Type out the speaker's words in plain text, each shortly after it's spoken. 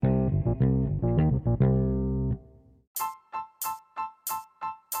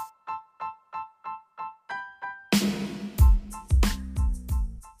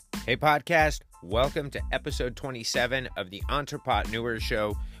Hey podcast, welcome to episode 27 of the Entrepreneur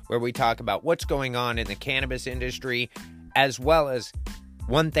Show, where we talk about what's going on in the cannabis industry, as well as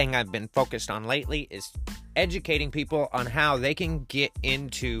one thing I've been focused on lately is educating people on how they can get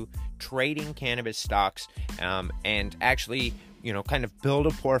into trading cannabis stocks and actually, kind of build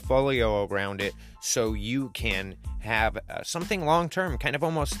a portfolio around it so you can have something long-term, kind of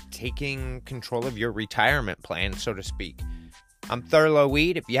almost taking control of your retirement plan, so to speak. I'm Thurlow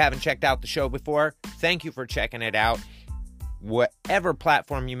Weed. If you haven't checked out the show before, thank you for checking it out. Whatever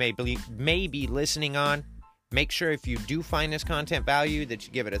platform you may be listening on, make sure if you do find this content value that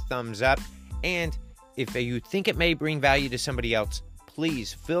you give it a thumbs up. And if you think it may bring value to somebody else,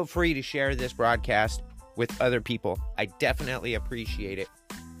 please feel free to share this broadcast with other people. I definitely appreciate it.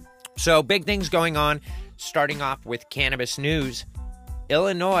 So, big things going on. Starting off with cannabis news.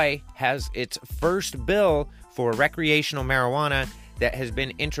 Illinois has its first bill for recreational marijuana that has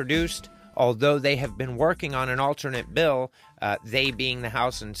been introduced, although they have been working on an alternate bill, they being the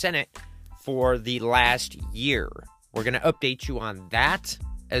House and Senate, for the last year. We're going to update you on that,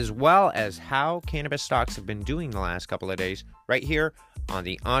 as well as how cannabis stocks have been doing the last couple of days, right here on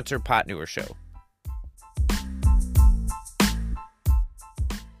the Entrepreneur Show.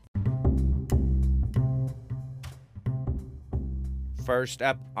 First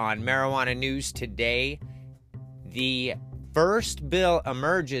up on marijuana news today, the first bill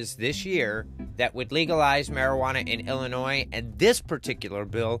emerges this year that would legalize marijuana in Illinois, and this particular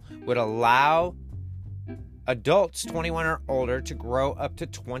bill would allow adults 21 or older to grow up to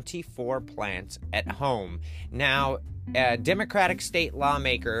 24 plants at home. Now, a Democratic state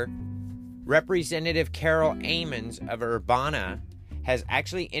lawmaker, Representative Carol Ammons of Urbana, has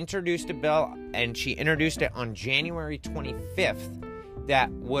actually introduced a bill, and she introduced it on January 25th,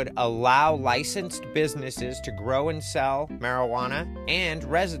 that would allow licensed businesses to grow and sell marijuana and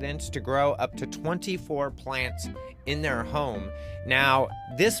residents to grow up to 24 plants in their home. Now,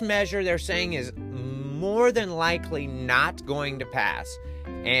 this measure they're saying is more than likely not going to pass,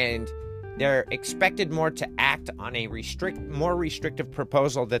 and they're expected more to act on a more restrictive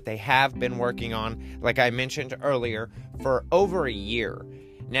proposal that they have been working on, like I mentioned earlier, for over a year.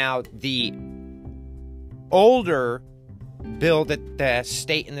 Now, the older bill that the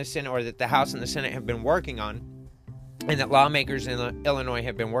state and the Senate, or that the House and the Senate have been working on, and that lawmakers in Illinois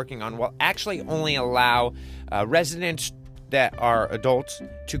have been working on, will actually only allow residents that are adults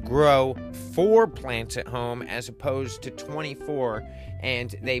to grow 4 plants at home as opposed to 24,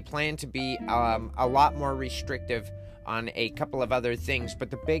 and they plan to be a lot more restrictive on a couple of other things, but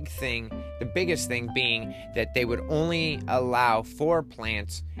the biggest thing being that they would only allow 4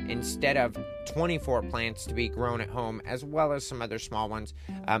 plants instead of 24 plants to be grown at home, as well as some other small ones.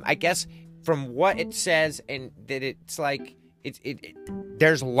 I guess from what it says, and that it's like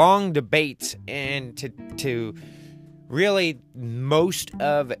there's long debates, and to really, most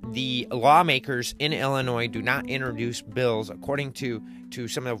of the lawmakers in Illinois do not introduce bills, according to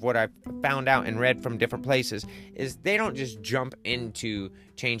some of what I've found out and read from different places, is they don't just jump into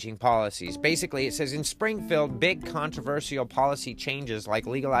changing policies. Basically, it says in Springfield, big controversial policy changes like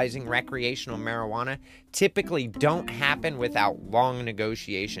legalizing recreational marijuana typically don't happen without long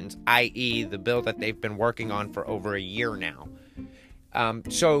negotiations, i.e. the bill that they've been working on for over a year now.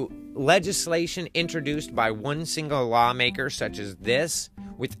 So legislation introduced by one single lawmaker such as this,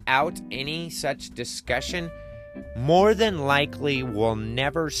 without any such discussion, more than likely will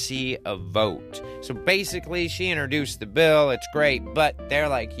never see a vote. So basically, she introduced the bill, it's great, but they're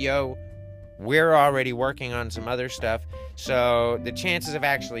like, yo, we're already working on some other stuff, so the chances of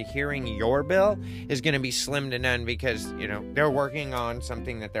actually hearing your bill is going to be slim to none, because, they're working on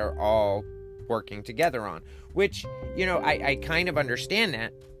something that they're all working together on, which, I kind of understand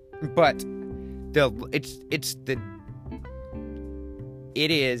that, but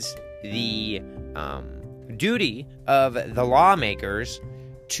it is the duty of the lawmakers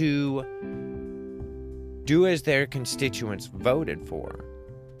to do as their constituents voted for.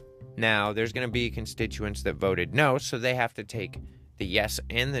 Now, there's going to be constituents that voted no, so they have to take the yes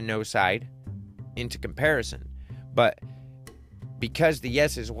and the no side into comparison. But because the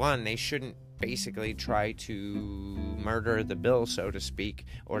yeses won, they shouldn't basically try to murder the bill, so to speak,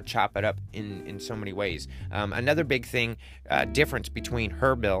 or chop it up in so many ways. Another big thing, difference between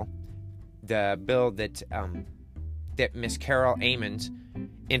her bill, the bill that Miss Carol Ammons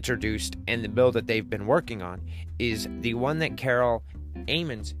introduced, and the bill that they've been working on, is the one that Carol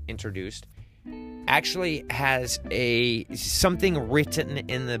Ammons introduced actually has something written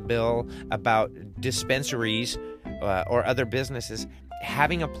in the bill about dispensaries or other businesses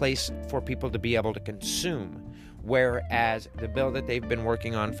having a place for people to be able to consume, whereas the bill that they've been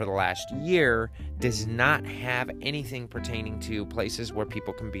working on for the last year does not have anything pertaining to places where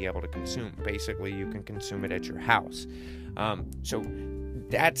people can be able to consume. Basically, you can consume it at your house. So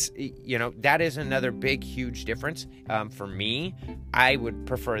that's, that is another big, huge difference. For me, I would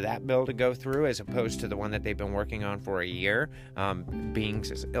prefer that bill to go through as opposed to the one that they've been working on for a year. Being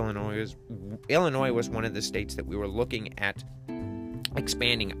Illinois was one of the states that we were looking at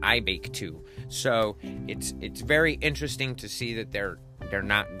expanding iBake to. So it's very interesting to see that they're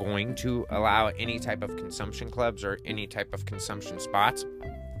not going to allow any type of consumption clubs or any type of consumption spots.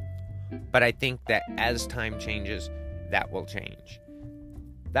 But I think that as time changes, that will change.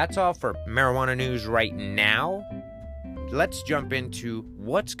 That's all for marijuana news right now. Let's jump into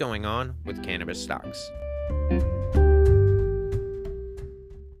what's going on with cannabis stocks.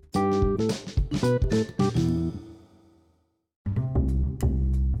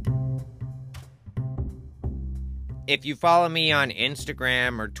 If you follow me on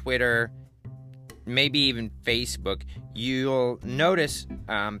Instagram or Twitter, maybe even Facebook, you'll notice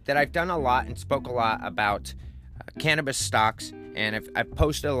that I've done a lot and spoke a lot about cannabis stocks, and I've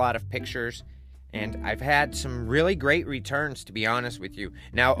posted a lot of pictures, and I've had some really great returns, to be honest with you.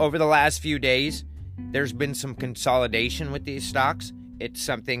 Now, over the last few days, there's been some consolidation with these stocks. It's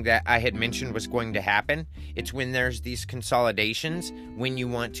something that I had mentioned was going to happen. It's when there's these consolidations, when you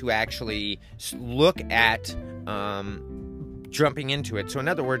want to actually look at jumping into it. So in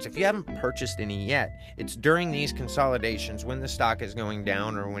other words, if you haven't purchased any yet, it's during these consolidations when the stock is going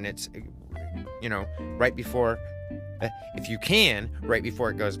down, or when it's, right before, if you can, right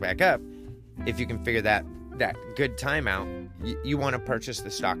before it goes back up, if you can figure that good time out, you want to purchase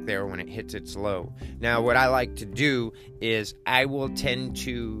the stock there when it hits its low. Now, what I like to do is I will tend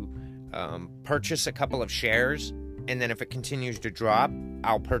to purchase a couple of shares, and then if it continues to drop,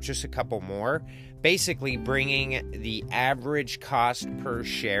 I'll purchase a couple more, basically bringing the average cost per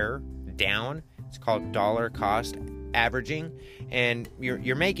share down. It's called dollar cost averaging, and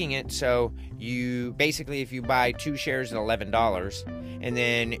you're making it so you basically, if you buy 2 shares at $11 and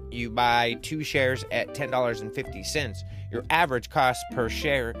then you buy 2 shares at $10.50, your average cost per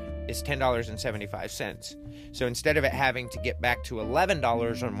share is $10.75. So instead of it having to get back to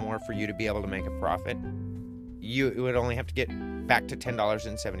 $11 or more for you to be able to make a profit, you would only have to get back to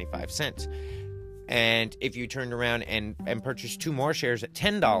 $10.75. And if you turned around and purchased 2 more shares at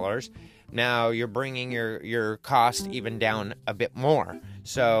 $10, now you're bringing your cost even down a bit more.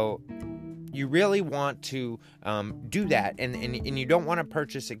 So you really want to do that, and you don't want to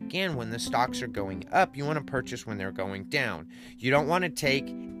purchase again when the stocks are going up. You want to purchase when they're going down. You don't want to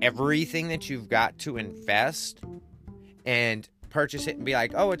take everything that you've got to invest and purchase it and be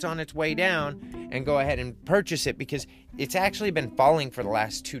like, oh, it's on its way down, and go ahead and purchase it, because it's actually been falling for the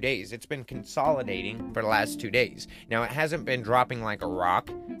last 2 days. It's been consolidating for the last 2 days. Now, it hasn't been dropping like a rock.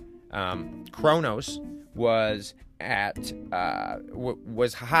 Cronos was at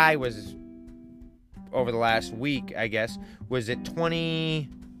was over the last week, I guess, was at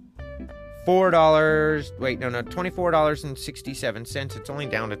 $24.67. It's only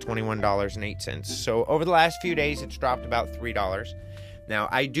down to $21.08. So over the last few days, it's dropped about $3. Now,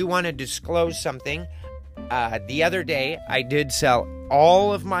 I do want to disclose something. The other day, I did sell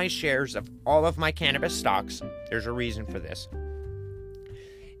all of my shares of all of my cannabis stocks. There's a reason for this.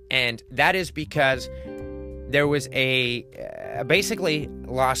 And that is because there was basically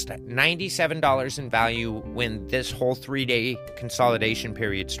lost $97 in value when this whole 3-day consolidation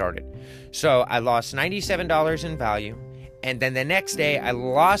period started. So I lost $97 in value, and then the next day I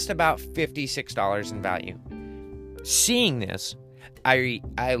lost about $56 in value. Seeing this, I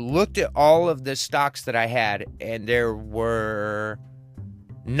looked at all of the stocks that I had, and there were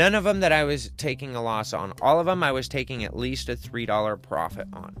none of them that I was taking a loss on. All of them I was taking at least a $3 profit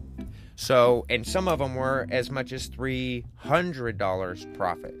on. So, and some of them were as much as $300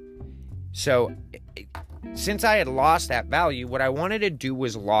 profit. So, since I had lost that value, what I wanted to do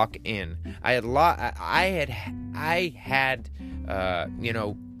was lock in. I had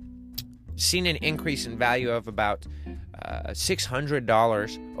seen an increase in value of about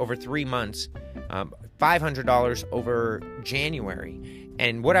 $600 over 3 months, $500 over January.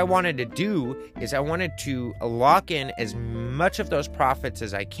 And what I wanted to do is I wanted to lock in as much of those profits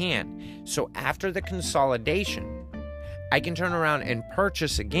as I can. So after the consolidation, I can turn around and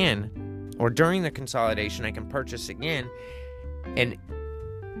purchase again, or during the consolidation, I can purchase again. And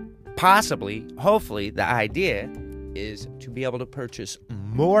possibly, hopefully, the idea is to be able to purchase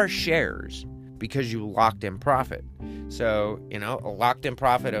more shares because you locked in profit. So, a locked in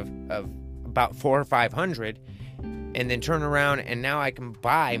profit of about $400 or $500, and then turn around and now I can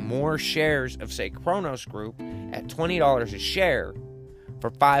buy more shares of, say, Cronos Group at $20 a share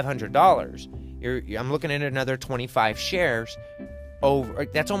for $500, I'm looking at another 25 shares over.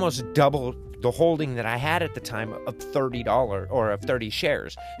 That's almost double the holding that I had at the time of $30 or of 30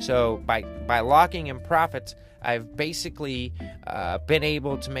 shares. So by locking in profits, I've basically been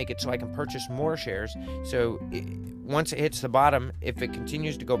able to make it so I can purchase more shares. So once it hits the bottom, if it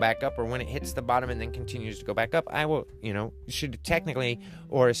continues to go back up, or when it hits the bottom and then continues to go back up, I will, should technically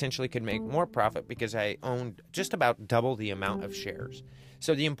or essentially could make more profit because I owned just about double the amount of shares.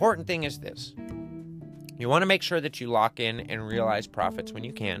 So the important thing is this. You want to make sure that you lock in and realize profits when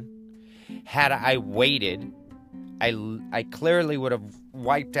you can. Had I waited, I clearly would have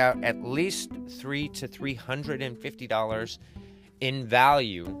wiped out at least $300 to $350 in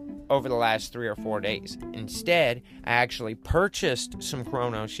value over the last 3 or 4 days. Instead, I actually purchased some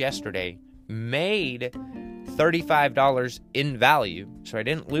Cronos yesterday, made $35 in value, so I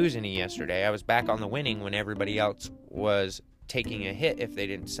didn't lose any yesterday. I was back on the winning when everybody else was taking a hit if they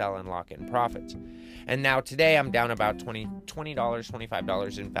didn't sell and lock in profits. And now today I'm down about $20,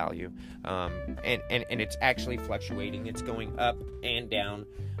 $25 in value. And it's actually fluctuating. It's going up and down.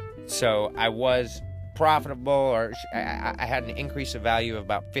 So I was profitable, or I had an increase of value of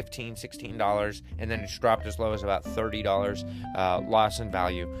about $15, $16, and then it's dropped as low as about $30 loss in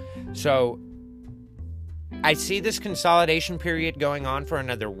value. So I see this consolidation period going on for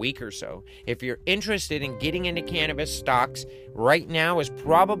another week or so. If you're interested in getting into cannabis stocks, right now is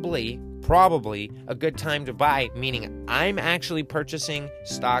probably a good time to buy, meaning I'm actually purchasing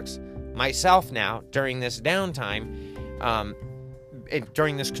stocks myself now during this downtime,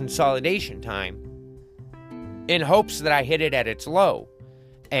 during this consolidation time, in hopes that I hit it at its low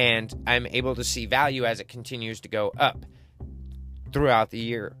and I'm able to see value as it continues to go up throughout the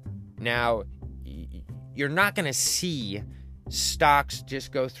year. Now, you're not going to see stocks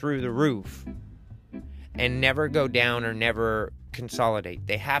just go through the roof and never go down or never consolidate.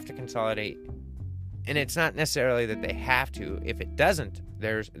 They have to consolidate. And it's not necessarily that they have to. If it doesn't,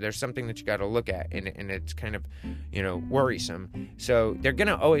 there's something that you got to look at, and it's kind of, worrisome. So they're going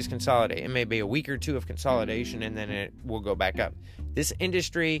to always consolidate. It may be a week or two of consolidation, and then it will go back up. This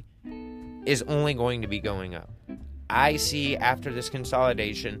industry is only going to be going up. I see after this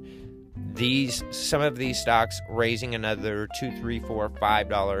consolidation, some of these stocks raising another $2, $3, $4,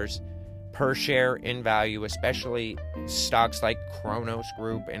 $5 per share in value, especially stocks like Cronos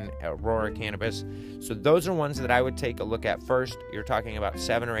Group and Aurora Cannabis. So those are ones that I would take a look at first. You're talking about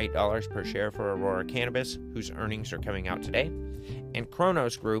 $7 or $8 per share for Aurora Cannabis, whose earnings are coming out today. And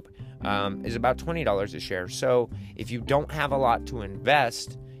Cronos Group is about $20 a share. So if you don't have a lot to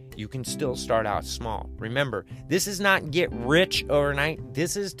invest, you can still start out small. Remember, this is not get rich overnight.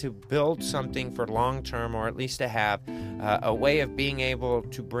 This is to build something for long term, or at least to have a way of being able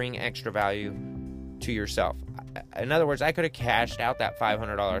to bring extra value to yourself. In other words, I could have cashed out that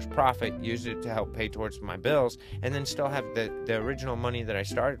 $500 profit, used it to help pay towards my bills, and then still have the original money that I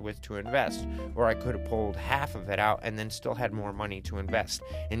started with to invest. Or I could have pulled half of it out and then still had more money to invest.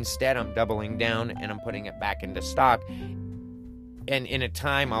 Instead, I'm doubling down and I'm putting it back into stock. And in a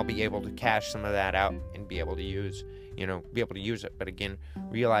time, I'll be able to cash some of that out and be able to use it. But again,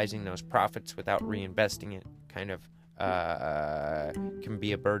 realizing those profits without reinvesting it kind of can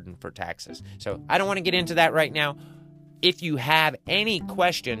be a burden for taxes. So I don't want to get into that right now. If you have any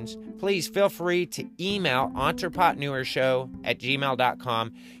questions, please feel free to email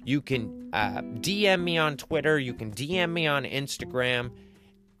entrepotneurshow@gmail.com. You can DM me on Twitter. You can DM me on Instagram.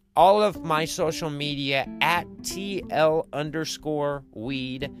 All of my social media at TL_weed.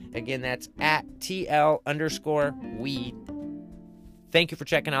 Again, that's at TL_weed. Thank you for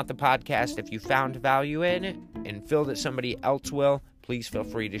checking out the podcast. If you found value in it and feel that somebody else will, please feel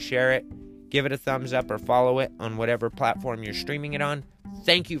free to share it. Give it a thumbs up or follow it on whatever platform you're streaming it on.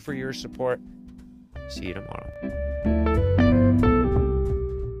 Thank you for your support. See you tomorrow.